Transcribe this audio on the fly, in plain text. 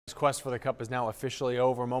Quest for the Cup is now officially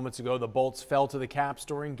over. Moments ago, the Bolts fell to the Caps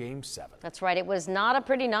during Game 7. That's right. It was not a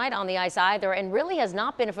pretty night on the ice either, and really has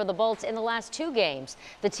not been for the Bolts in the last 2 games.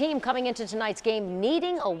 The team coming into tonight's game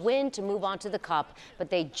needing a win to move on to the Cup, but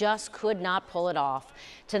they just could not pull it off.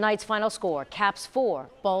 Tonight's final score, Caps 4,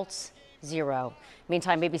 Bolts 0.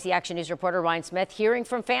 Meantime, ABC Action News reporter Ryan Smith hearing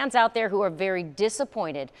from fans out there who are very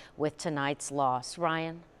disappointed with tonight's loss.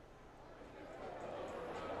 Ryan.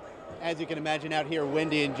 As you can imagine out here,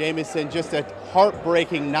 Wendy and Jamison, just a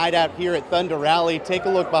heartbreaking night out here at Thunder Rally. Take a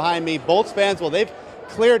look behind me. Bolts fans, well, they've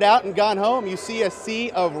cleared out and gone home. You see a sea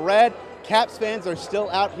of red. Caps fans are still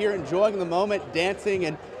out here enjoying the moment, dancing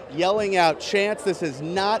and yelling out chants. This is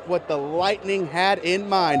not what the Lightning had in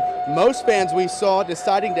mind. Most fans we saw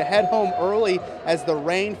deciding to head home early as the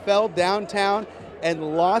rain fell downtown, and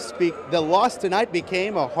the loss tonight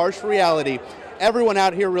became a harsh reality. Everyone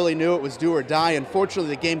out here really knew it was do or die.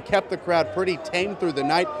 Unfortunately, the game kept the crowd pretty tame through the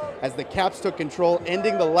night as the Caps took control,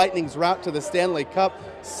 ending the Lightning's route to the Stanley Cup.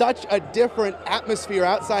 Such a different atmosphere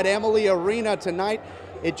outside Amalie Arena tonight.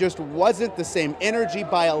 It just wasn't the same energy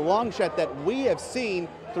by a long shot that we have seen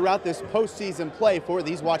throughout this postseason play for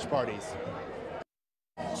these watch parties.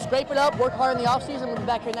 Scrape it up, work hard in the offseason, we'll be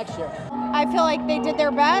back here next year. I feel like they did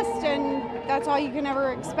their best, and that's all you can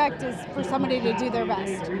ever expect is for somebody to do their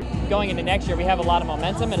best. Going into next year, we have a lot of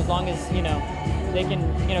momentum, and as long as they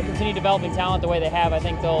can continue developing talent the way they have, I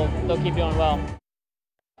think they'll keep doing well.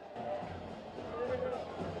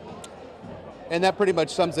 And that pretty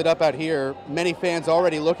much sums it up out here. Many fans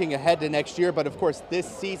already looking ahead to next year, but of course this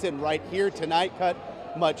season right here tonight cut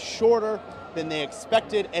much shorter than they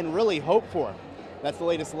expected and really hoped for. That's the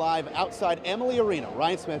latest live outside Amalie Arena.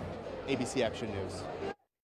 Ryan Smith, ABC Action News.